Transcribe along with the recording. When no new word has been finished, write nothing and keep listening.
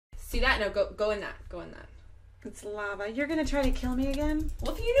See that? No, go in that. Go in that. It's lava. You're gonna try to kill me again?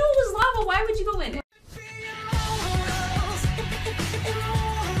 Well, if you knew it was lava, why would you go in it?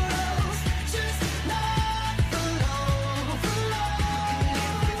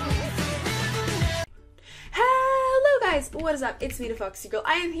 Hello guys, what is up? It's me, the Foxy Girl.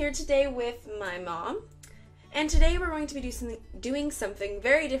 I am here today with my mom. And today we're going to be doing something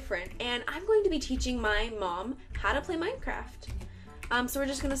very different. And I'm going to be teaching my mom how to play Minecraft. So we're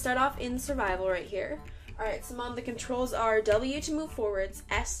just going to start off in survival right here. Alright, so Mom, the controls are W to move forwards,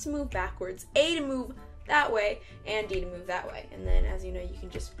 S to move backwards, A to move that way, and D to move that way. And then, as you know, you can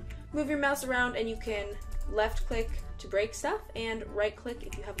just move your mouse around and you can left click to break stuff and right click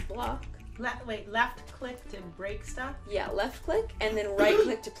if you have a block. Left click to break stuff? Yeah, left click and then right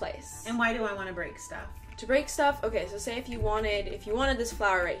click to place. And why do I want to break stuff? To break stuff, okay, so say if you wanted this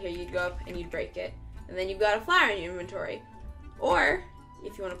flower right here, you'd go up and you'd break it. And then you've got a flower in your inventory. Or,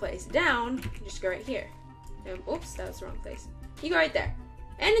 if you want to place it down, you just go right here. And, oops, that was the wrong place. You go right there.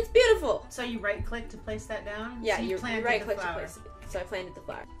 And it's beautiful! So you right click to place that down? Yeah, so you right click to place it. So I planted the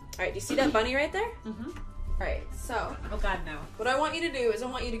flower. Alright, do you see that bunny right there? Mm-hmm. Alright, so. Oh god, no. What I want you to do is I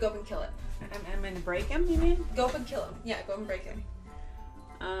want you to go up and kill it. I'm gonna break him, you mean? Go up and kill him. Yeah, go up and break him.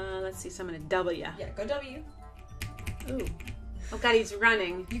 Let's see, so I'm gonna W. Yeah, go W. Ooh. Oh god, he's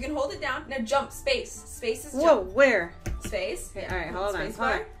running. You can hold it down. Now jump, space. Space is jump. Whoa, where? Space. Okay, alright, hold on, Space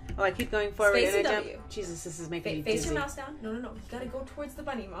hold on. bar. Oh, I keep going forward Space and I and jump. W. Jesus, this is making me Face dizzy. your mouse down. No. You gotta go towards the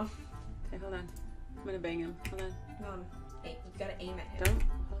bunny, Mom. Okay, hold on. I'm gonna bang him. Hold on. Mom, you gotta aim at him. Don't.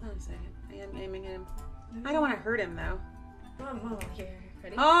 Hold on a second. I am aiming at him. I don't want to hurt him, though. Mom, here.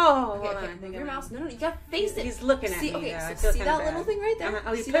 Ready? Oh, okay, hold on. Move your mouse. No, you gotta face it. He's looking at me. Okay, though. so see that little thing right there?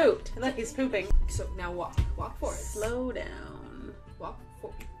 Oh, he see pooped. That? Look, he's pooping. So now walk forward. Slow down. Walk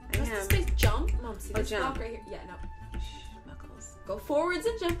forward. I am. The space jump. Mom, see this jump. block right here? Yeah, no. Shh, Knuckles. Go forwards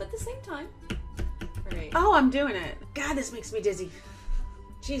and jump at the same time. Right. Oh, I'm doing it. God, this makes me dizzy.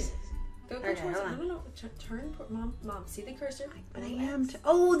 Jesus. Go towards. No. Turn toward Mom. See the cursor? But I am.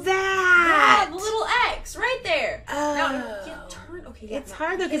 Oh, that! Yeah, the little X right there. Oh. Now, yeah, turn. Okay, yeah, it's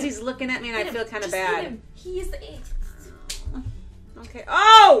hard though because he's looking at me and I feel kind of bad. Hit him. He is the X. Okay.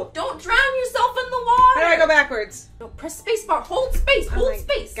 Oh! Don't drown yourself in the water. How do I go backwards? No, press space bar. Hold space. Hold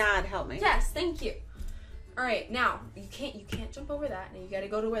space. God, help me. Yes, thank you. All right, now you can't jump over that. Now you got to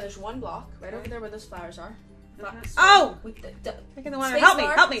go to where there's one block, right over there where those flowers are. Oh! With the Back in the water.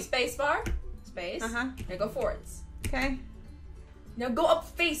 Help me! Space bar. Space. Now go forwards. Okay. Now go up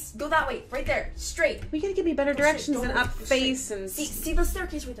face. Go that way. Right there. Straight. We gotta give me better directions than up face and. See the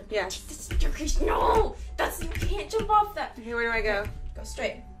staircase right there. Yes. The staircase. No, you can't jump off that. Okay, where do I go? Go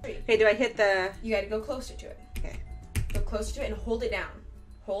straight. Okay, do I hit the? You got to go closer to it. Okay. Go closer to it and hold it down.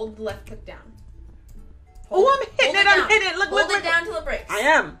 Hold the left click down. I'm hitting it. Look. Hold it down till it breaks. I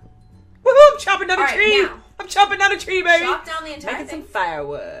am. Woohoo! I'm chopping down a tree. Now. I'm chopping down a tree, baby. Chop down the entire thing. Making some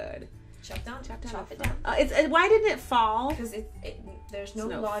firewood. Chop it down. Why didn't it fall? Because there's no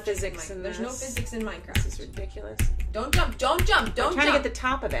logic physics in There's no physics in Minecraft. This is ridiculous. Don't jump. I'm trying to get the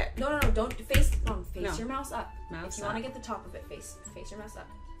top of it. No. Don't face. Face your mouse up. Mouse if you want to get the top of it, face your mouse up.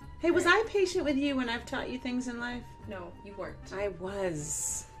 Hey, was I patient with you when I've taught you things in life? No, you weren't. I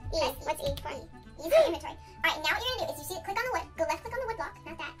was. What's E? E's the inventory. Alright, now what you're gonna do is you see it, click on the wood, go left click on the wood block,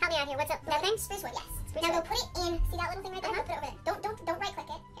 not that. Help me out here, what's up? Everything? Spruce wood, yes. Now go put it in, see that little thing right there? Put it over there. Don't right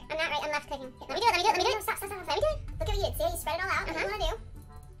click it. Here. I'm not right, I'm left clicking. Here, let me do it. Stop. Let me do it. Look at what you did. See how you spread it all out? What you wanna do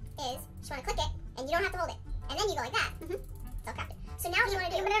is, you just wanna click it, and you don't have to hold it. And then you go like that. It's all crafted. So now what you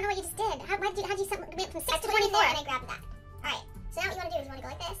wanna do, but I don't know what you just did. How'd you get from 6 to 24 and I grabbed that? Alright, so now what you wanna do is you wanna go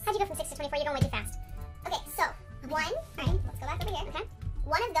like this. How'd you go from 6 to 24? You're going way too fast. Okay, so, alright, let's go back over here, okay?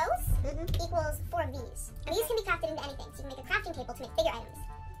 One of those equals 4 of these. And these can be crafted into anything. So you can make a crafting table to make bigger items.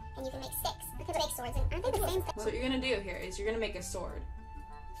 And you can make sticks to make swords. And aren't they the same thing? So what you're going to do here is you're going to make a sword.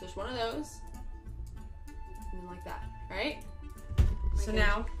 So there's one of those. And then like that. Alright? So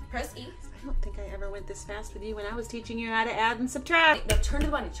now, press E. I don't think I ever went this fast with you when I was teaching you how to add and subtract. Now turn to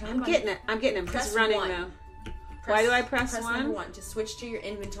the bunny. I'm getting him. He's running now. Why do I press 1? Number 1 to switch to your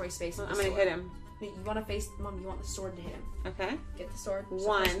inventory space. Well, I'm going to hit him. You want to face, Mom, you want the sword to hit him. Okay. Get the sword. So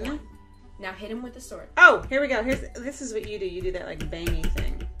 1. Now hit him with the sword. Oh, here we go. This is what you do. You do that like bangy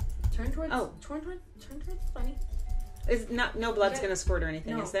thing. Turn towards the bunny. No blood's going to squirt or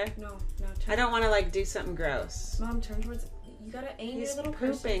anything, is there? No. I don't want to like do something gross. Mom, turn towards, you got to aim your little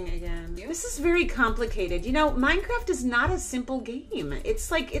pooping again. This is very complicated. You know, Minecraft is not a simple game. It's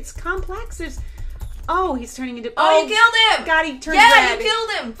like, it's complex. Oh, he's turning into... Oh, you killed him! God, he turned red. Yeah, you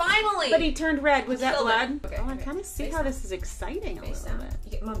killed him! Finally! But he turned red. Was that blood? Okay, I kind of see how this is exciting a little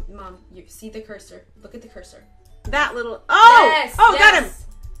bit. Mom, you see the cursor. Look at the cursor. That little... Oh! Yes, got him!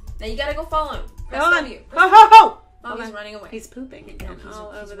 Now you gotta go follow him. Press Hold on. W. Ho, ho, ho! Mommy's running away. He's pooping again.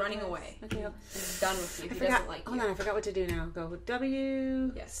 He's running away. Okay. He's done with you. He forgot, doesn't like you. hold on, I forgot what to do now. Go with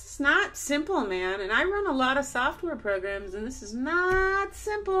W. Yes. It's not simple, man. And I run a lot of software programs, and this is not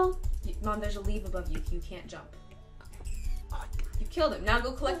simple. Mom, there's a leaf above you. You can't jump. You killed him. Now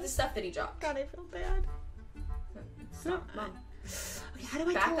go collect the stuff that he dropped. God, I feel bad. Stop, Mom. Okay, how do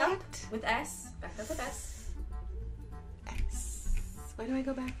I Back collect? up with S. Back up with S. X. Why do I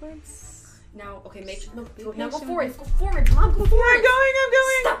go backwards? Now, okay, now go patient forward. with Go forward, Mom. Go forward. I'm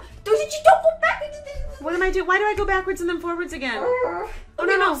going. Stop. Don't go back. What am I doing? Why do I go backwards and then forwards again? Oh,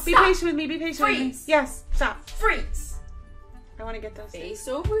 Okay, no. Mom, Be stop. patient with me. Be patient with me. Freeze. Yes. Stop. Freeze. I want to get those things. Face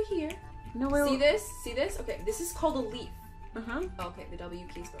over here. No, wait. See this? See this? Okay, this is called a leaf. Uh-huh. Okay, the W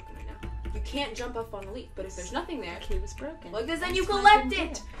key's broken right now. You can't jump up on a leaf, but if there's nothing there, The key was broken. like this, then That's you why I collect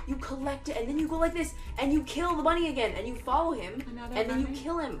didn't it. do You collect it, and then you go like this, and you kill the bunny again, and you follow him, And now and they're then you running?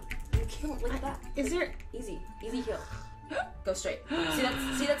 kill him. You kill him like that. Is there... Easy kill. Go straight.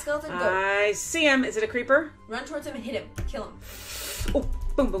 See that skeleton? Go. I see him. Is it a creeper? Run towards him and hit him. Kill him. Oh,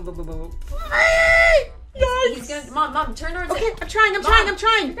 boom, boom, boom, boom, boom. He's gonna. Mom, turn towards Okay, him. I'm trying. Mom, I'm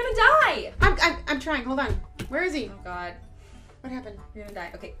trying. You're gonna die. I'm trying. Hold on. Where is he? Oh God, What happened? you're gonna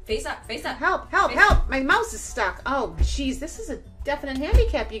die. Okay, face up. Help! Face- My mouse is stuck. Oh, jeez, this is a definite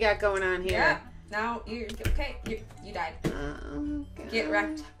handicap you got going on here. Yeah. Now you're okay. You died. Oh, Get God.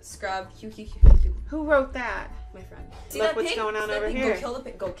 wrecked. Scrub. Who wrote that? My friend. See Look that what's pig? going on See that over pig? here. Go kill the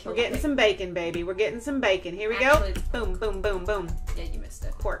pig. Go kill We're the getting pig. some bacon, baby. We're getting some bacon. Here we Actually- go. Boom, boom, boom, boom. Yeah, you missed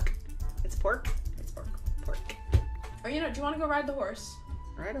it. Pork. It's pork. It's pork. Pork. Or do you want to go ride the horse?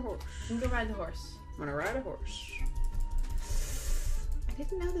 Ride a horse. You can go ride the horse. I'm gonna ride a horse. I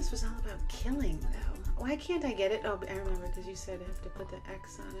didn't know this was all about killing, though. Why can't I get it? Oh, I remember, because you said I have to put the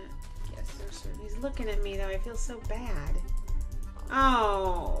X on it. Yes. He's looking at me, though. I feel so bad.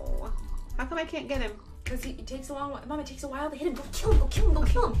 Oh. How come I can't get him? Because it takes a long while. Mom, it takes a while to hit him. Go kill him. Go kill him. Go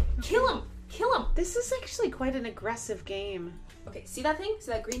kill him. Kill him. Kill him. This is actually quite an aggressive game. Okay, see that thing?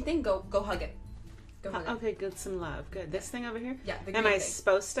 See that green thing? Go hug it. Go hug it. Okay, good. Some love. Good. This thing over here? Yeah, the green Am I thing.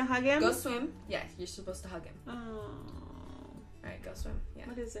 supposed to hug him? Go swim. Yeah, you're supposed to hug him. Oh. Alright, go swim. Yeah.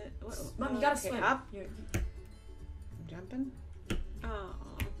 What is it? Mom, you gotta okay, swim. Up. You're- I'm jumping. Oh.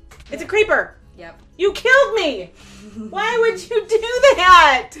 It's a creeper. Yep. You killed me. Why would you do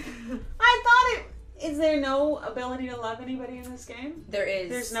that? I thought it. Is there no ability to love anybody in this game? There is.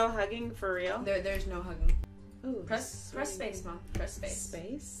 There's no hugging for real. There's no hugging. Ooh, Press space, Mom. Press space.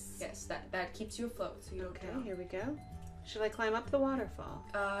 Space. Yes, that keeps you afloat. So you don't Okay, drown. here we go. Should I climb up the waterfall?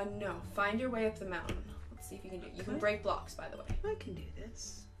 No. Find your way up the mountain. Let's see if you can do it. You can Okay. break blocks, by the way. I can do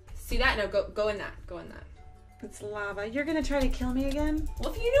this. See that? No, go in that. Go in that. It's lava. You're gonna try to kill me again?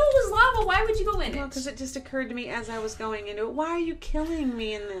 Well, if you knew it was lava, why would you go in Well, it? because it just occurred to me as I was going into it. Why are you killing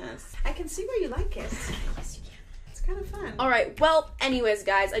me in this? I can see where you like it. Yes, you can. It's kind of fun. Alright, well, anyways,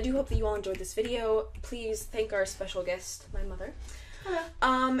 guys, I do hope that you all enjoyed this video. Please thank our special guest, my mother.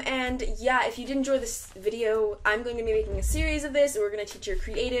 Hello. And yeah, if you did enjoy this video, I'm going to be making a series of this. We're going to teach her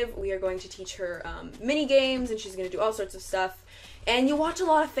creative. We are going to teach her mini games, and she's going to do all sorts of stuff. And you'll watch a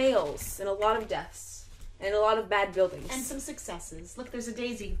lot of fails, and a lot of deaths, and a lot of bad buildings. And some successes. Look, there's a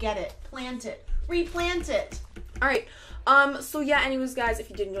daisy. Get it. Plant it. Replant it. Alright, so yeah, anyways, guys, if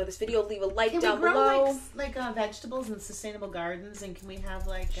you did enjoy this video, leave a like Can down we grow below. like vegetables in sustainable gardens? And can we have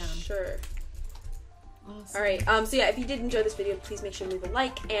like Sure. awesome. Alright, so yeah, if you did enjoy this video, please make sure to leave a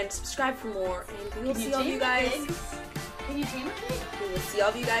like and subscribe for more. And we will see all of you guys. Can you tame a pig? We will see all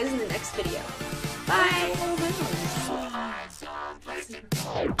of you guys in the next video. Bye! Oh,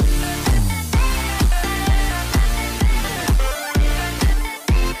 wow.